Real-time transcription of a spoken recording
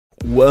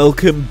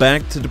Welcome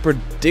back to the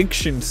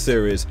prediction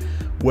series,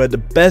 where the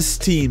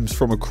best teams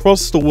from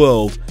across the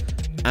world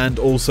and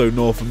also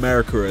North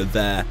America are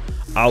there,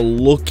 are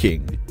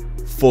looking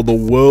for the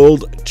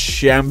World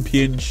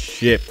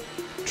Championship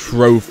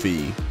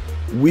trophy.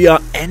 We are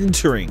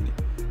entering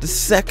the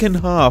second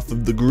half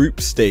of the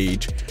group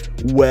stage,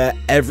 where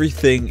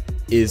everything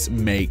is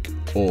make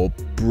or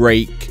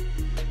break.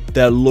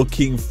 They're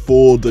looking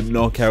for the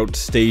knockout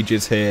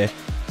stages here.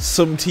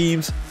 Some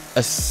teams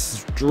are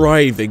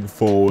striving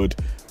forward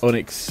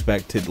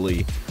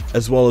unexpectedly,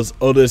 as well as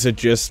others are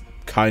just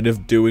kind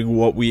of doing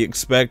what we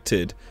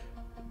expected,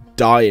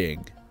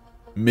 dying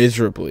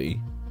miserably.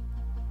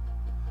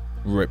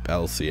 RIP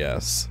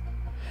LCS.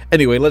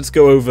 Anyway, let's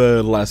go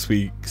over last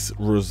week's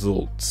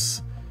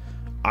results.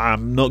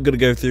 I'm not going to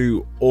go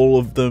through all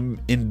of them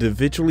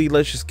individually.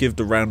 Let's just give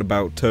the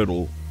roundabout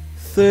total.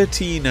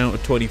 13 out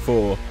of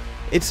 24.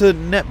 It's a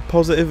net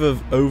positive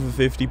of over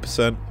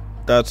 50%.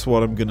 That's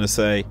what I'm going to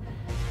say.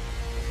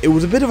 It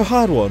was a bit of a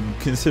hard one,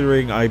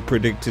 considering I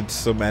predicted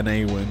some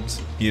NA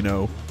wins. You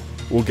know,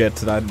 we'll get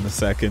to that in a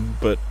second.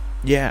 But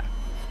yeah,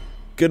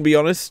 gonna be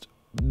honest,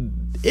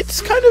 it's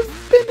kind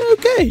of been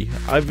okay.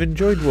 I've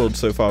enjoyed World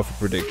so far for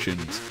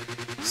predictions.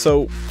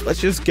 So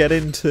let's just get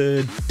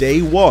into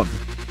day one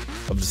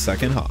of the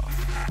second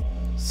half.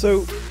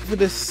 So for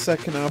this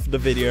second half of the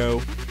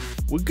video,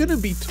 we're gonna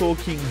be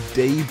talking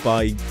day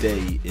by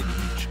day in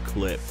each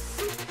clip.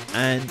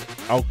 And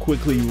I'll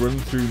quickly run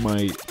through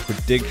my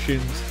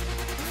predictions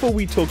before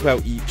we talk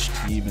about each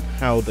team and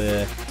how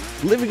they're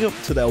living up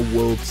to their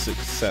world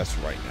success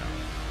right now.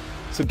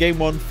 So game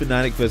 1,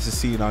 Fnatic versus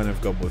C9, I've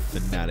gone with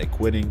Fnatic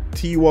winning.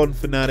 T1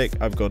 Fnatic,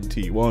 I've gone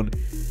T1.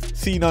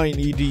 C9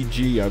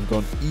 EDG, I've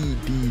gone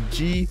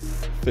EDG.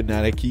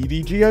 Fnatic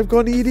EDG, I've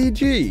gone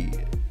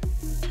EDG.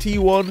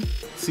 T1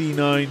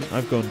 C9,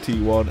 I've gone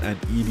T1,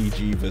 and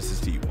EDG versus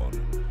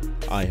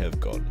T1, I have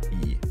gone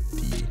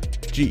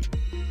EDG.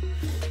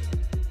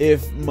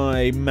 If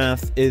my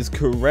math is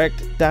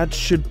correct, that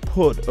should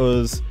put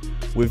us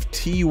with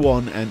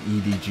T1 and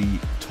EDG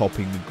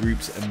topping the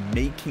groups and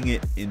making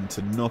it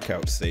into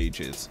knockout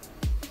stages.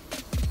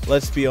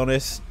 Let's be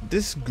honest,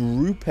 this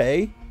Group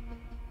A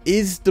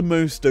is the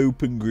most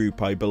open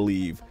group, I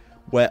believe,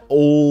 where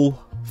all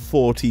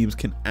 4 teams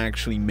can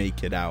actually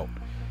make it out.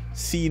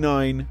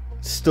 C9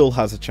 still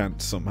has a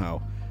chance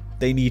somehow.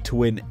 They need to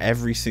win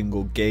every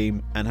single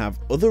game and have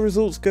other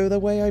results go their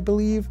way, I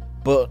believe.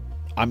 But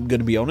I'm going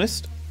to be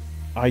honest,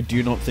 I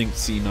do not think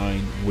C9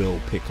 will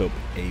pick up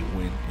a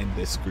win in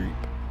this group.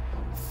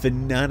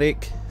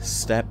 Fnatic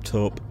stepped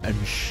up and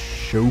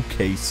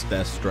showcased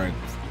their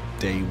strength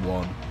day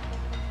one.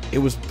 It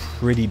was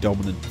pretty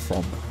dominant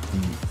from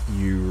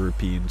the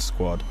European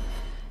squad,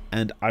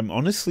 and I'm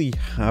honestly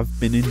have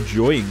been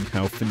enjoying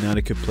how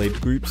Fnatic have played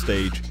group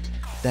stage.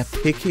 They're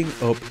picking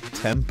up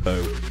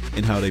tempo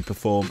in how they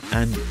perform,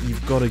 and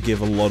you've got to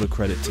give a lot of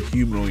credit to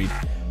Humanoid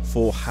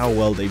for how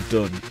well they've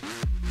done.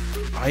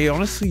 I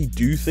honestly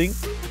do think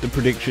the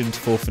predictions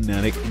for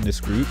Fnatic in this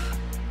group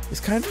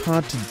is kind of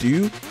hard to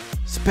do,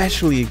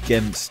 especially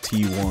against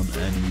T1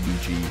 and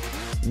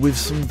EDG, with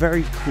some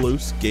very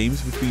close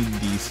games between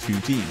these two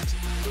teams.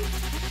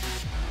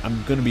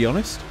 I'm going to be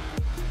honest,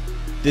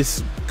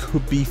 this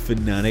could be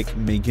Fnatic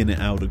making it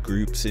out of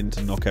groups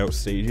into knockout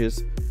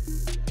stages,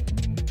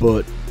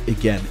 but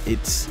again,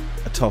 it's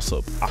a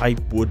toss-up. I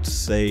would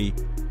say,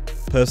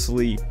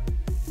 personally,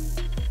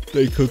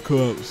 they could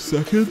come out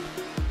second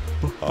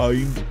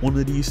behind one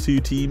of these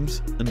two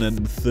teams, and then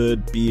the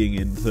third being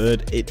in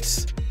third.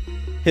 It's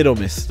hit or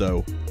miss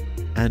though,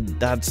 and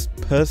that's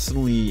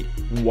personally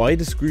why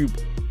this group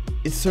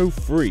is so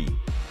free.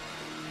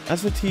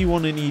 As for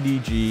T1 and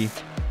EDG,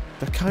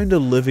 they're kind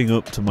of living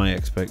up to my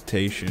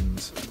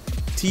expectations.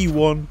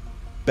 T1,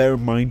 bear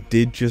in mind,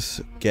 did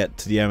just get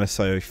to the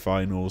MSI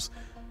finals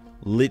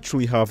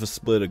literally half a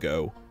split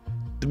ago.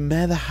 The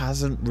meta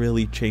hasn't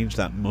really changed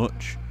that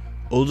much,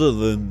 other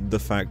than the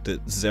fact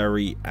that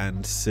Zeri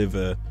and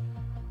Sivir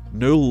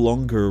no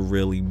longer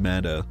really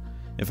meta.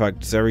 In fact,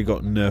 Zeri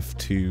got nerfed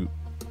to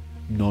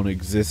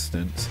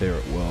non-existence here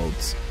at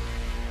Worlds.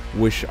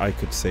 Wish I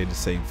could say the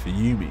same for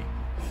Yuumi.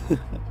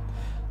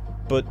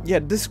 But yeah,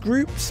 this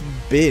group's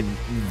been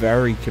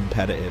very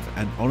competitive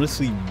and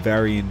honestly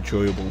very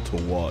enjoyable to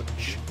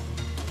watch.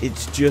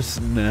 It's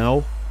just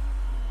now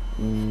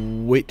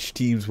which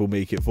teams will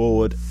make it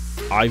forward.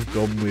 I've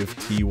gone with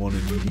T1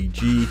 and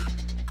EDG.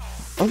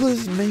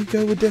 Others may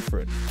go a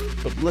different,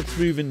 but let's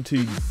move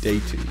into day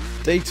 2.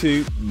 Day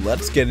 2,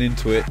 let's get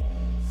into it.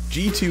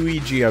 G2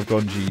 EG, I've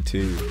gone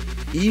G2.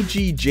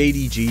 EG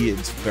JDG,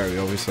 it's very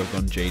obvious I've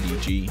gone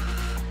JDG.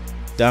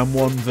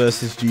 Dam1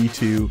 versus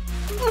G2,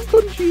 I've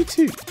gone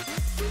G2.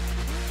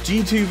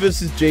 G2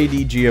 versus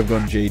JDG, I've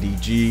gone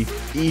JDG.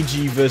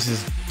 EG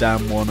versus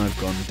Dam1, I've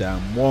gone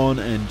Dam1.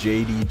 And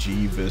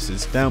JDG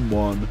versus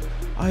Dam1,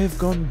 I have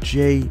gone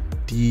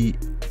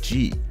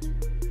JDG.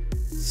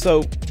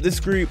 So, this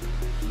group,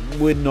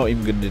 we're not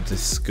even going to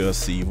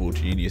discuss Evil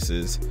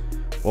Geniuses.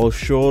 Well,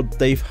 sure,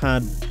 they've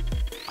had,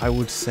 I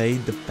would say,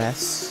 the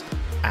best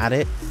at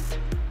it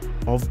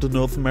of the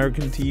North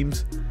American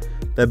teams,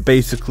 they're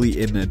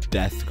basically in a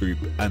death group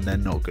and they're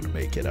not going to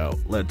make it out.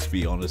 Let's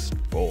be honest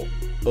for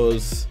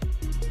us.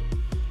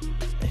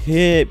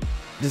 Here,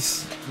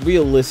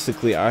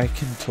 realistically, I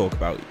can talk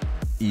about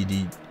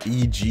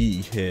EG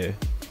here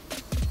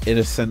in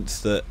a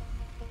sense that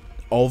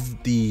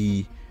of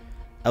the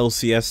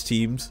LCS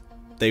teams,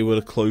 they were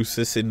the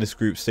closest in this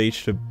group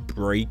stage to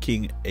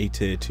breaking a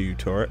tier 2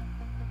 turret.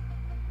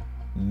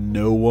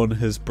 No one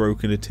has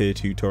broken a tier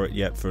 2 turret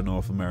yet for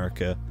North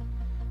America.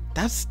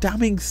 That's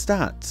damning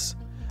stats.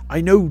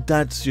 I know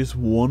that's just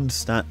one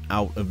stat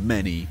out of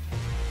many,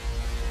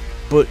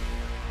 but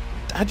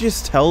that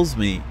just tells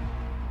me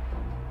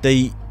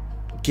they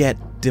get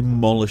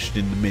demolished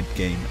in the mid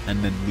game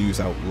and then lose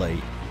out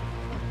late.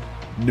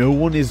 No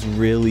one is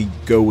really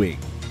going,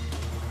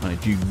 I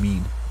do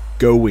mean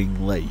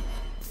going late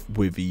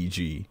with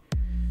EG.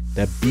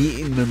 They're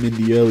beating them in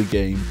the early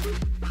game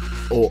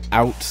or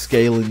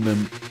outscaling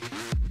them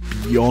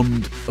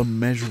beyond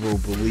immeasurable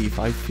belief.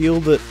 I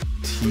feel that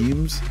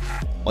teams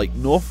like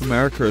North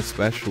America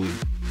especially,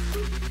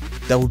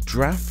 they'll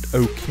draft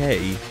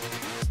okay,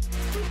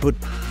 but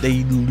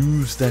they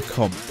lose their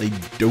comp. They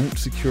don't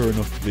secure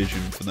enough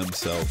vision for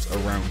themselves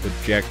around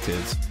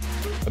objectives.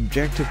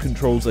 Objective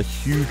control's a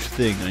huge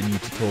thing I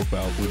need to talk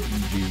about with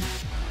EG.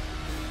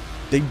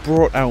 They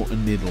brought out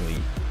an Italy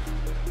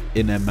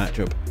in their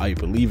matchup, I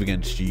believe,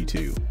 against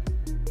G2.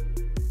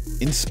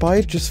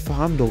 Inspired just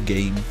farmed all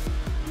game,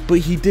 but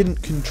he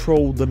didn't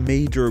control the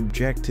major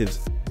objectives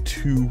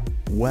too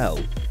well,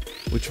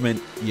 which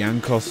meant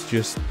Yankos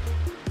just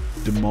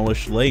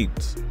demolished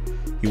lanes.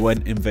 He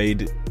went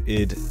invaded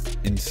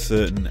in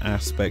certain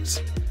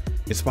aspects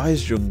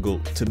Inspire's jungle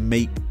to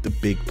make the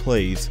big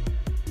plays,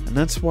 and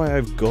that's why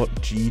I've got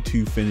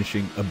G2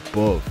 finishing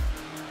above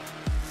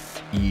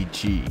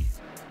EG.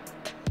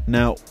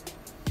 Now,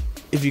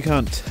 if you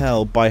can't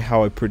tell by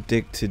how I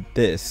predicted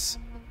this,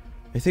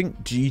 I think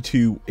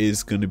G2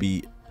 is going to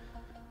be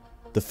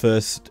the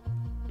first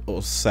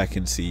or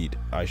second seed,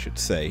 I should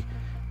say,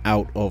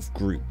 out of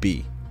Group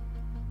B.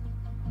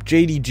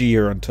 JDG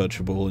are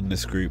untouchable in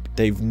this group.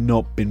 They've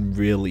not been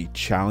really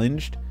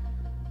challenged.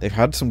 They've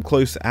had some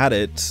close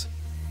at-its,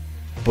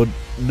 but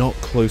not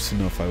close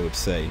enough, I would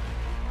say.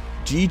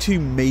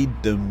 G2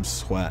 made them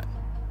sweat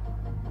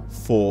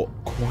for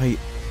quite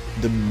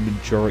the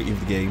majority of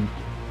the game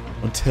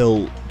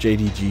until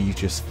JDG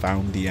just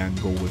found the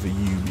angle with a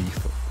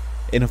Yuumi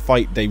in a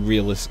fight they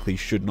realistically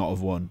should not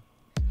have won.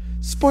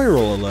 Spoiler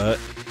alert,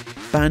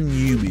 ban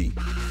Yuumi.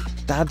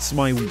 That's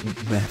my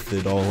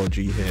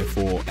methodology here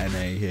for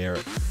NA here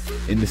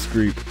in this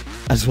group,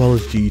 as well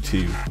as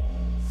G2.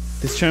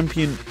 This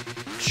champion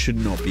should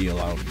not be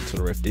allowed into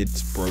the Rift.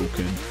 It's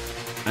broken,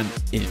 and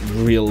it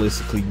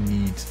realistically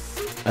needs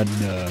a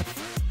nerf.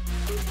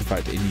 In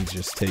fact, it needs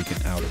just taken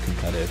out of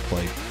competitive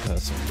play,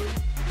 personally.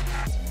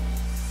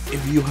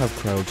 If you have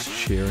crowds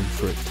cheering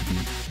for it to be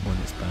when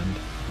it's banned,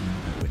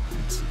 no it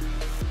needs.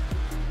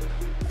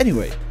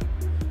 Anyway,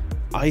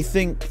 I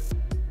think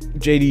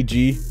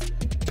JDG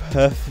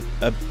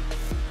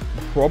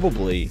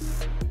probably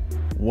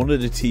one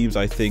of the teams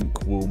I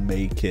think will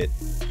make it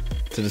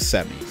to the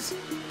semis.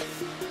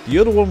 The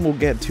other one we'll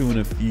get to in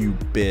a few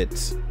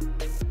bits,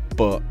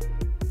 but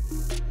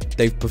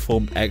they've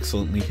performed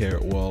excellently here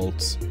at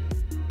Worlds.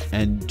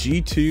 And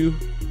G2,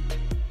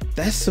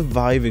 they're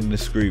surviving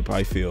this group,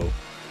 I feel.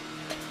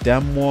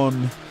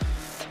 Damwon's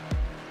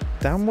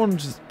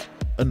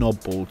an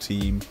oddball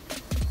team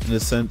in the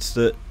sense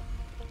that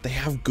they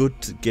have good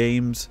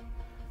games,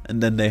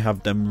 and then they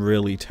have them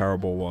really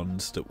terrible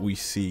ones that we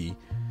see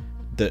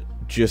that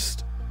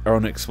just are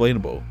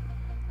unexplainable.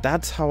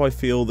 That's how I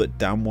feel that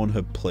Damwon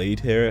have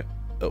played here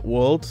at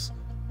Worlds,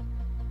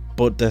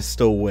 but they're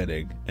still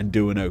winning and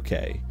doing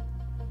okay.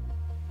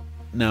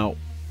 Now,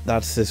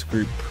 that's this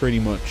group pretty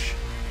much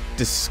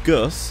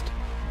discussed,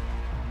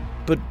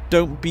 but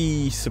don't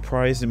be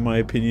surprised, in my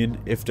opinion,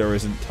 if there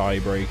isn't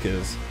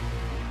tiebreakers.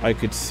 I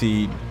could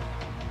see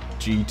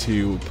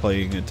G2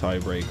 playing a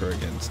tiebreaker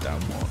against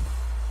Damwon.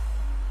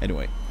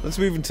 Anyway, let's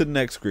move into the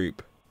next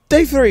group.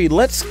 Day 3,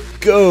 let's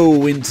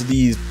go into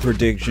these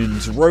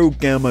predictions. Rogue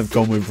Gam, I've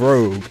gone with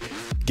Rogue.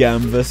 Gam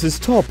versus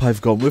Top,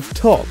 I've gone with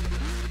Top.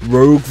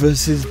 Rogue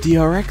versus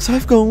DRX,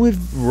 I've gone with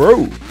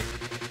Rogue.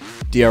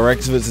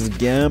 DRX versus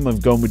Gam,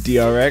 I've gone with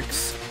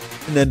DRX.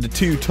 And then the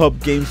two top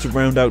games to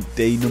round out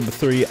day number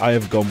 3, I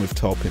have gone with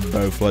Top in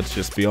both, let's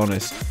just be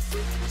honest.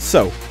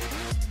 So,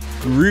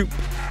 Group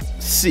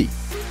C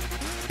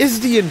is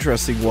the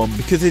interesting one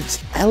because it's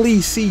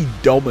LEC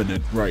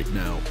dominant right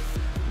now.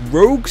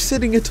 Rogue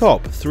sitting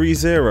atop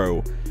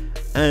 3-0,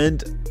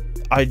 and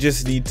I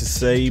just need to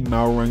say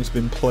Malrang's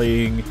been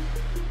playing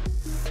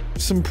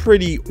some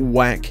pretty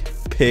whack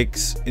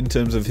picks in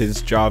terms of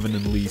his Jarvan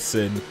and Lee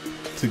Sin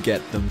to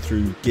get them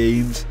through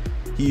games.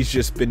 He's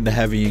just been the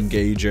heavy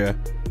engager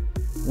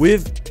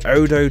with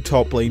Odo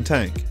top lane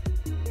tank.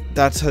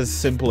 That's as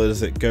simple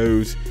as it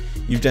goes.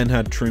 You've then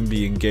had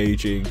Trimby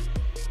engaging,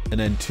 and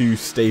then 2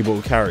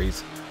 stable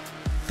carries.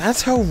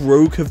 That's how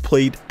Rogue have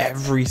played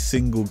every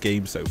single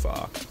game so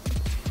far.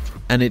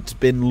 And it's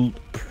been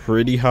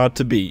pretty hard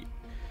to beat.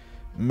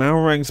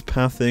 Malrang's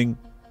pathing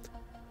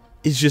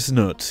is just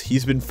nuts.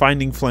 He's been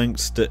finding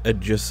flanks that are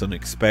just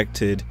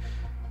unexpected.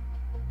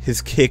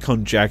 His kick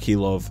on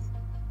Jakilov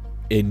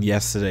in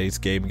yesterday's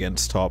game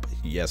against Top,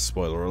 yes,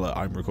 spoiler alert,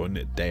 I'm recording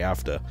it day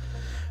after,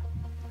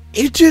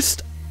 it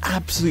just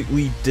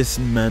absolutely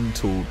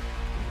dismantled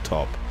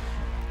Top.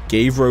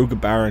 Gave Rogue a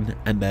Baron,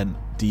 and then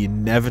the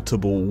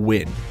inevitable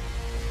win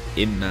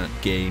in that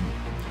game.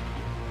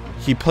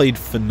 He played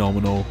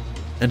phenomenal,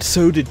 and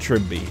so did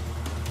Trimby.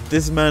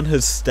 This man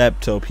has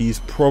stepped up. He's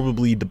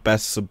probably the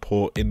best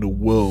support in the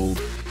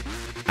world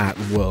at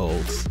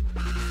Worlds.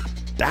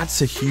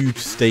 That's a huge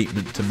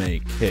statement to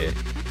make here,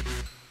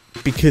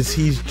 because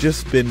he's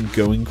just been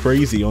going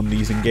crazy on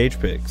these engage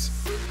picks.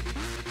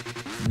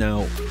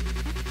 Now,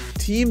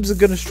 teams are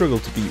going to struggle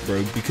to beat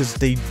Rogue because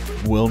they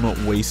will not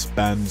waste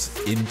bans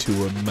into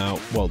a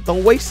Maokai. Well,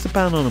 they'll waste a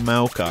ban on a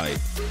Maokai.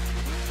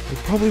 They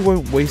probably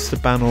won't waste a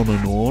ban on an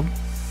Ornn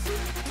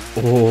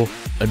or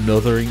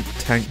another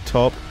tank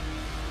top.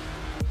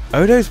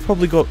 Odo's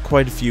probably got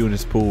quite a few in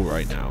his pool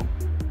right now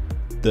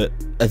that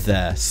are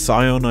there.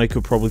 Sion I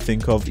could probably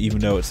think of, even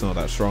though it's not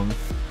that strong.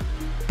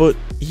 But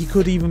he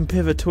could even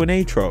pivot to an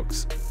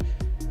Aatrox.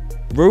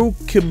 Rogue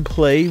can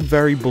play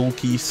very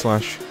bulky /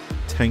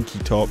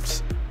 tanky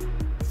tops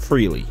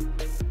freely.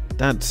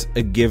 That's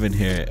a given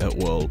here at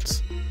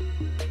Worlds.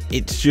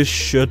 It's just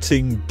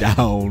shutting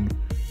down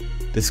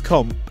this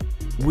comp,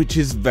 which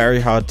is very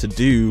hard to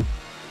do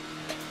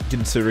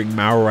considering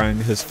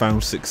Malrang has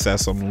found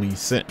success on Lee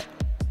Sin.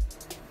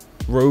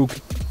 Rogue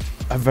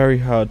are very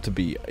hard to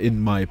beat, in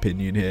my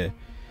opinion here,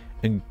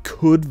 and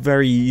could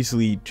very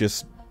easily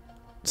just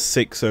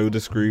 6-0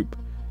 this group.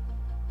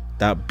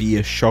 That'd be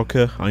a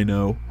shocker, I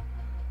know,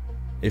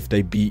 if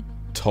they beat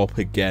Top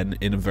again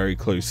in a very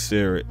close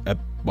series.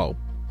 Well,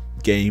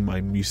 game,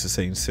 I'm used to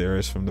saying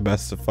series from the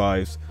best of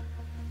 5s.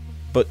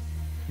 But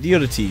the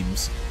other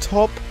teams,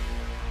 Top,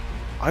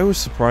 I was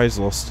surprised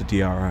lost to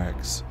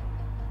DRX.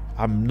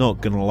 I'm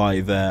not gonna lie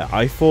there.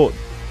 I thought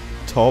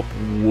Top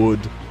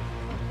would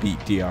beat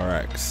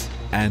DRX,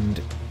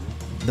 and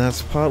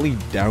that's partly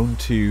down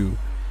to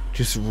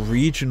just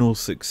regional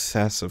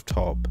success of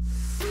Top.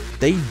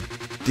 They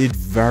did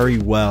very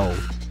well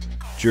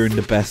during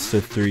the best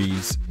of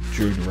 3s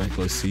during the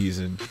regular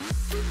season.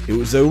 It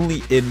was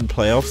only in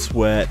playoffs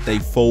where they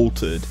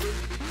faltered,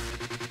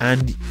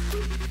 and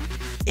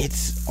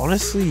it's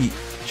honestly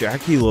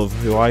Jakilov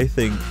who I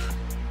think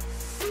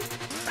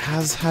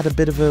has had a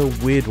bit of a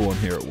weird one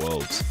here at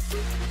Worlds.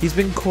 He's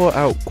been caught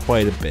out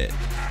quite a bit,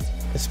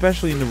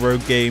 especially in the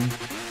Rogue game,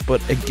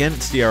 but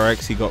against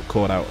DRX he got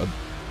caught out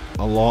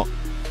a lot.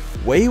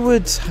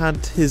 Wayward's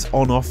had his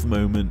on-off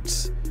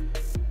moments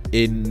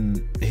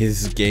in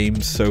his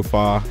games so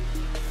far,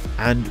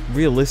 and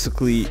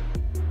realistically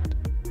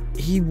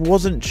he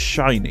wasn't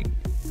shining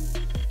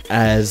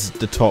as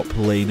the top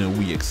laner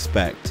we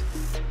expect.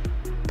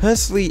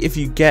 Personally, if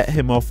you get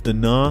him off the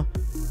Gnar,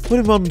 put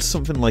him on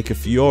something like a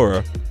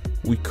Fiora,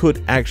 we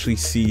could actually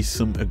see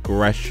some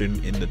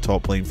aggression in the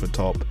top lane for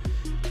Top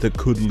that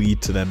could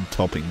lead to them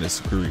topping this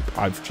group.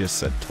 I've just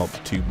said Top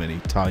too many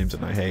times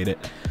and I hate it.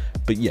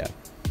 But yeah,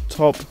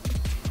 Top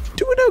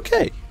doing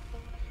okay.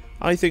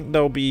 I think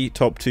they'll be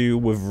top 2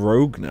 with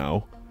Rogue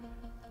now.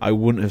 I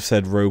wouldn't have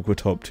said Rogue were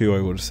top 2, I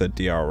would have said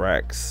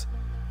DRX.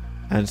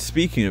 And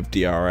speaking of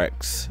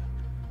DRX,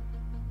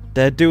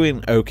 they're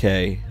doing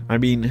okay. I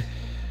mean,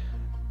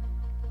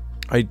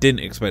 I didn't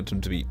expect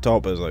them to be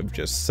top, as I've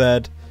just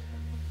said.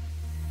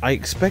 I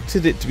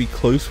expected it to be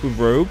close with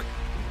Rogue,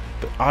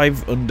 but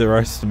I've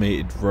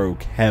underestimated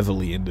Rogue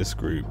heavily in this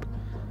group.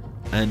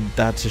 And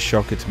that's a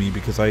shocker to me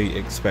because I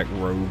expect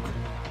Rogue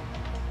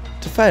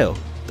to fail.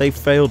 They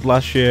failed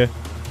last year.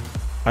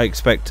 I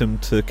expect them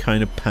to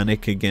kind of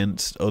panic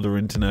against other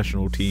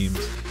international teams.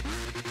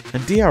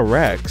 And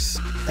DRX,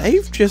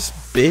 they've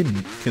just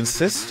been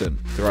consistent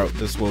throughout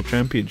this World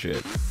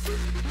Championship.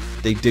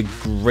 They did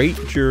great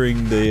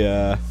during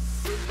the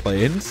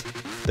play-ins.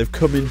 They've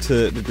come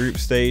into the group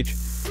stage.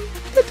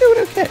 They're doing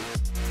okay.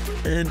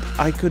 And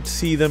I could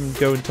see them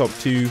going top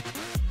 2.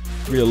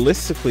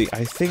 Realistically,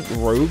 I think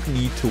Rogue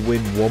need to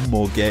win one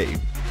more game,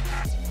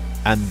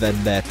 and then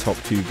they're top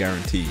 2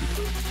 guaranteed.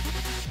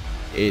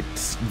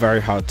 It's very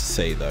hard to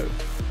say though.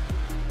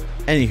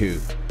 Anywho,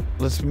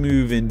 let's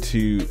move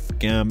into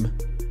GAM.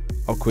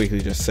 I'll quickly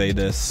just say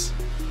this.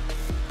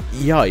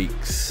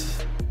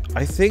 Yikes.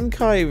 I think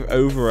I've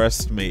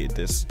overestimated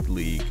this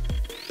league.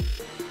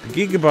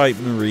 The Gigabyte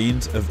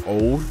Marines of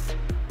old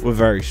were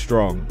very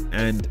strong,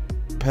 and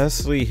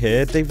personally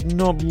here, they've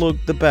not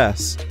looked the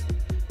best.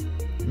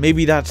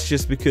 Maybe that's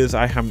just because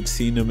I haven't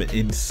seen them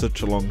in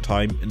such a long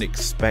time and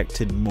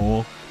expected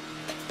more.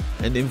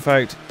 And in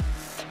fact,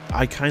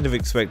 I kind of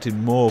expected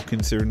more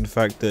considering the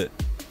fact that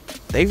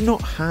they've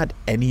not had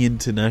any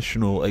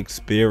international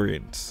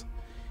experience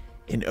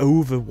in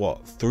over,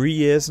 what, 3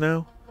 years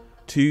now?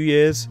 2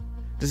 years?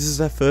 This is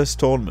their first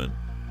tournament.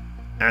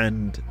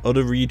 And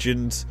other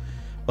regions,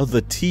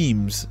 other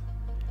teams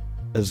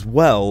as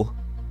well,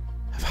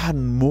 have had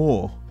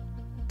more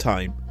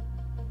time.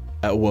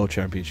 at a World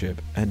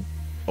Championship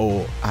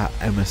or at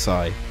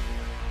MSI.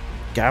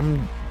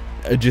 GAM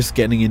are just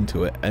getting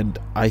into it, and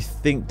I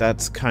think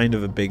that's kind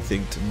of a big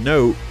thing to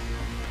note,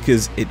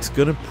 because it's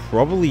going to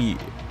probably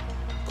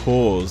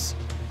cause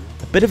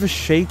a bit of a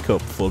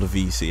shake-up for the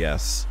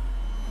VCS,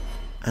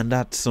 and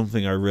that's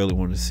something I really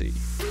want to see.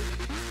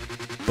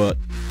 But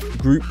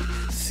Group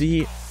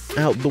C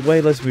out the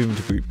way, let's move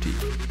into Group D.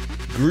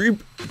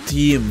 Group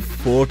D, and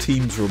 4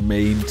 teams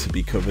remain to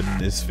be covered in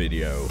this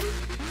video.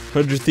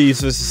 100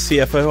 Thieves versus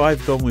CFO,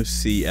 I've gone with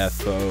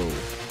CFO.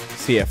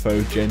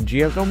 CFO Gen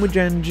G, I've gone with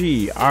Gen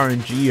G.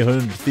 RNG,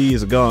 100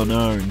 Thieves, I've gone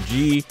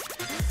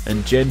RNG.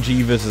 And Gen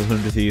G versus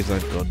 100 Thieves,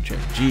 I've gone Gen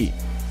G.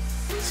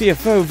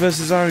 CFO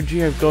versus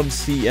RNG, I've gone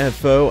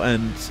CFO.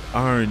 And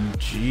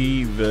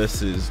RNG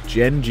versus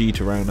Gen G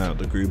to round out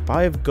the group,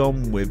 I have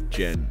gone with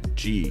Gen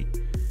G.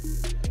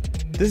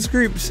 This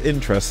group's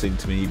interesting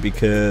to me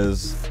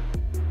because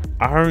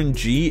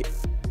RNG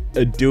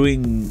are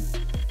doing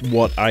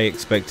what I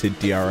expected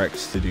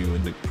DRX to do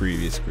in the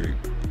previous group.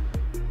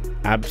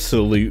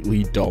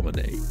 Absolutely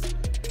dominate.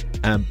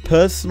 And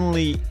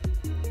personally,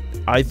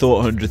 I thought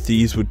 100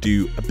 Thieves would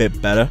do a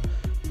bit better,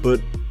 but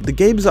the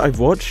games that I've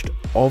watched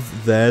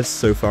of theirs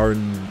so far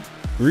in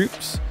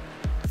groups,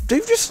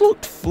 they've just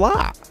looked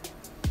flat.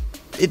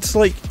 It's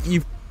like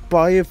you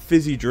buy a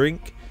fizzy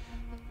drink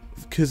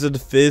because of the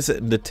fizz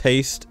and the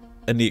taste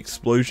and the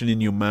explosion in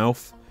your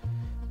mouth.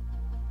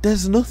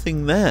 There's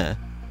nothing there.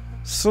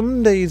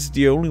 Sunday's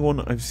the only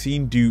one I've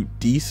seen do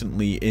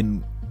decently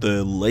in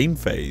the lane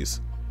phase.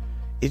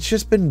 It's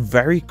just been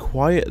very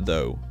quiet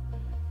though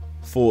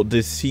for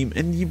this team,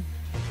 and you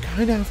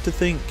kind of have to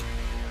think,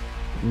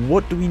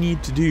 what do we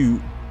need to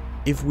do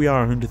if we are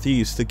 100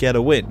 Thieves to get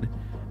a win?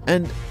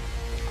 And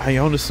I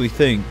honestly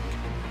think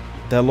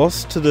their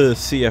loss to the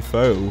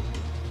CFO,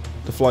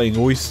 the Flying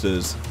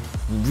Oysters,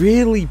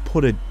 really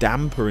put a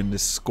damper in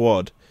this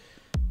squad.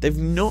 They've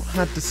not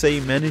had the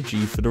same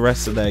energy for the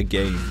rest of their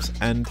games,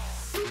 and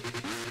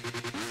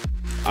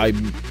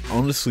I'm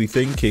honestly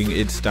thinking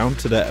it's down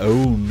to their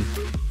own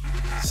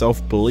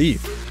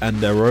self-belief and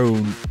their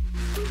own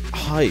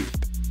hype.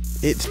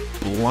 It's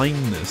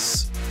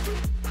blindness.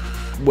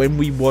 When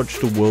we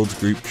watched the World's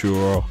Group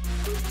Draw,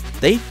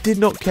 they did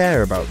not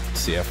care about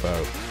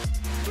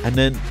CFO. And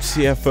then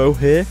CFO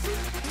here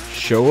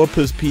show up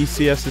as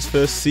PCS's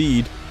first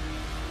seed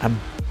and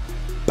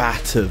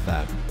batter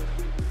them.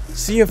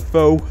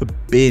 CFO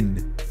have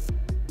been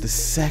the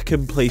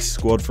second place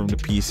squad from the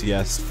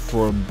PCS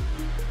from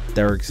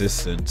their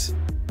existence.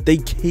 They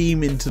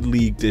came into the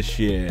league this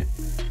year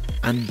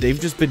and they've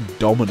just been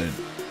dominant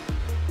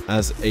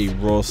as a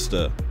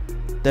roster.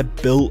 They're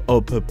built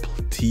up of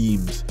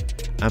teams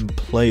and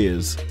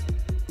players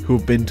who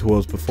have been to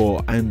us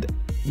before, and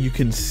you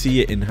can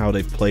see it in how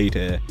they've played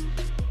here,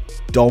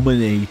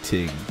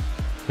 dominating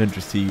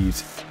 100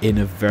 Thieves in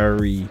a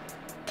very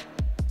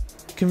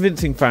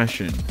convincing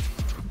fashion.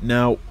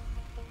 Now,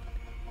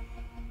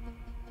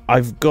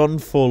 I've gone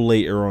for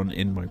later on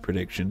in my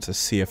predictions a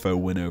CFO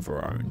win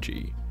over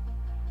RNG.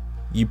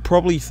 You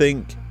probably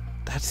think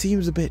that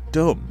seems a bit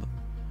dumb,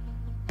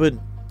 but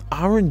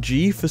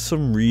RNG for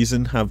some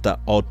reason have that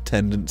odd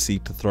tendency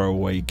to throw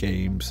away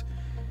games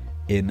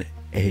in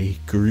a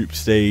group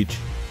stage.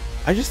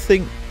 I just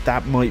think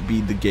that might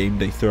be the game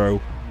they throw,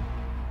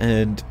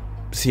 and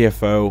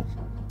CFO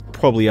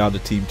probably are the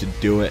team to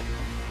do it.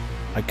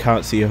 I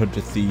can't see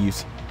 100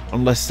 Thieves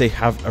unless they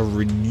have a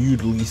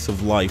renewed lease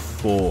of life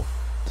for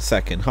the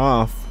second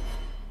half.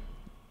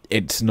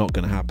 It's not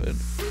going to happen.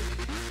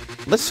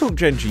 Let's talk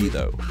Gen G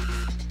though.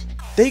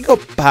 They got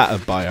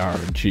battered by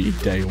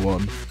RNG day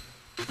one,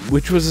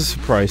 which was a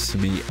surprise to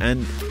me,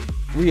 and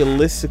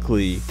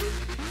realistically,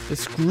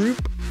 this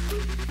group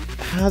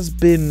has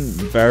been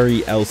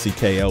very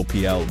LCK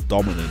LPL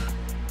dominant,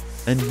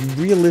 and you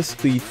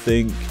realistically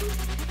think,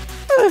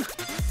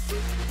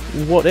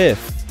 what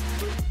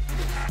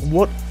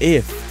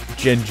if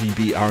Gen G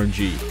beat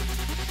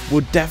RNG?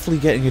 We're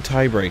definitely getting a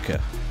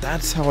tiebreaker.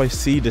 That's how I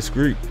see this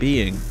group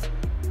being.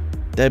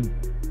 They're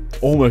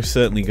almost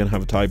certainly going to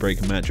have a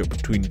tiebreaker matchup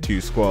between the two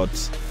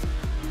squads,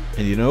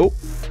 and you know,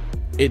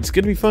 it's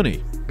going to be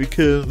funny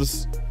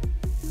because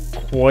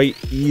quite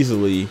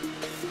easily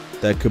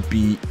there could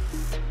be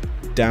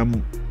Dam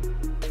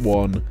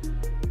 1,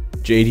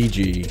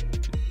 JDG,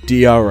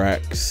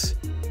 DRX,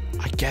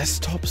 I guess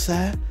Top's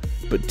there,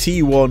 but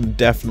T1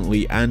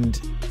 definitely, and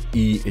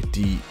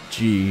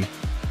EDG,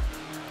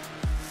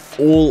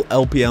 all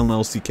LPL and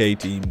LCK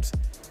teams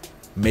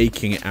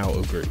making it out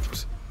of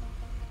groups.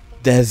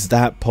 There's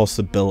that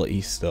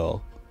possibility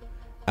still.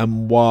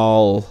 And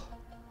while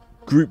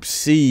Group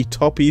C,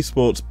 Top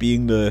Esports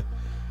being the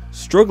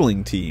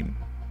struggling team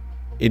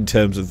in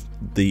terms of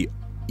the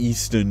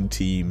Eastern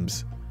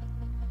teams,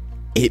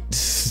 it's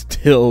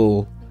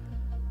still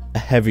a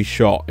heavy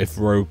shot if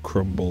Rogue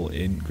crumble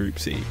in Group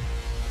C.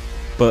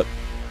 But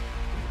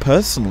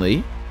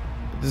personally,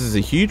 this is a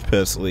huge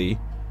personally,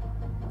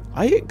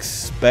 I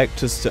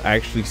expect us to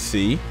actually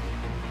see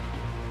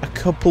a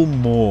couple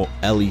more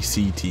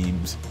LEC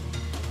teams,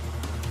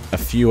 a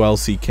few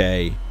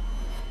LCK,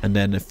 and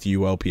then a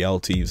few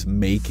LPL teams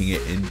making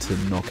it into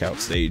knockout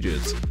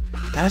stages.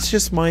 That's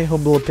just my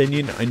humble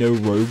opinion. I know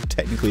Rogue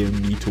technically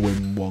only need to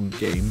win one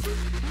game,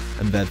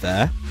 and they're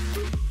there.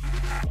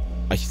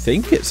 I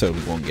think it's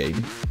only one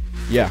game.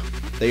 Yeah,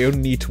 they only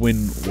need to win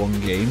one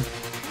game,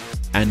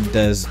 and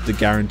there's the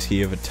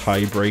guarantee of a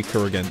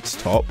tiebreaker against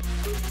top.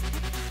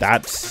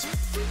 That's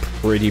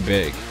pretty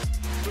big,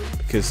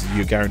 because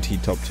you're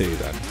guaranteed top 2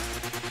 then.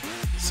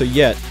 So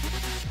yeah,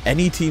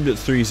 any team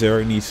that's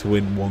 3-0 needs to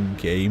win one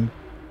game.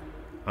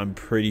 I'm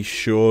pretty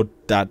sure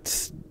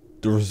that's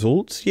the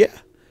results, yeah.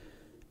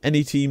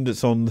 Any team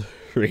that's on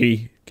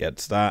 3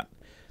 gets that.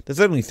 There's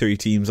only 3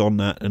 teams on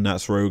that, and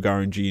that's Rogue,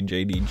 RNG, and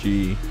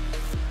JDG.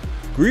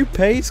 Group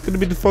A is going to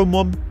be the fun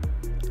one,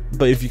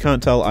 but if you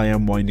can't tell, I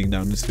am winding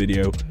down this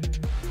video.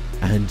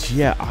 And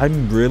yeah,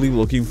 I'm really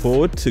looking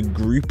forward to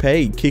Group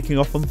A kicking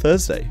off on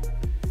Thursday.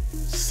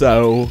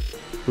 So,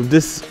 with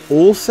this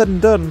all said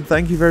and done,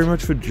 thank you very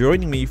much for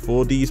joining me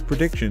for these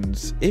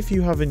predictions. If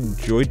you have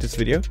enjoyed this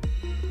video,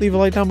 leave a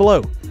like down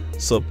below.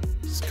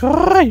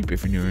 Subscribe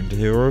if you're new into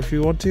here or if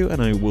you want to,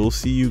 and I will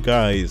see you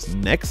guys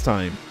next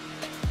time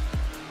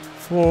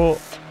for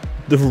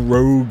the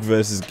Rogue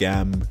versus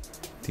Gam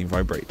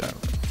Teamfight Breakdown.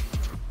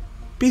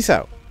 Peace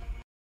out.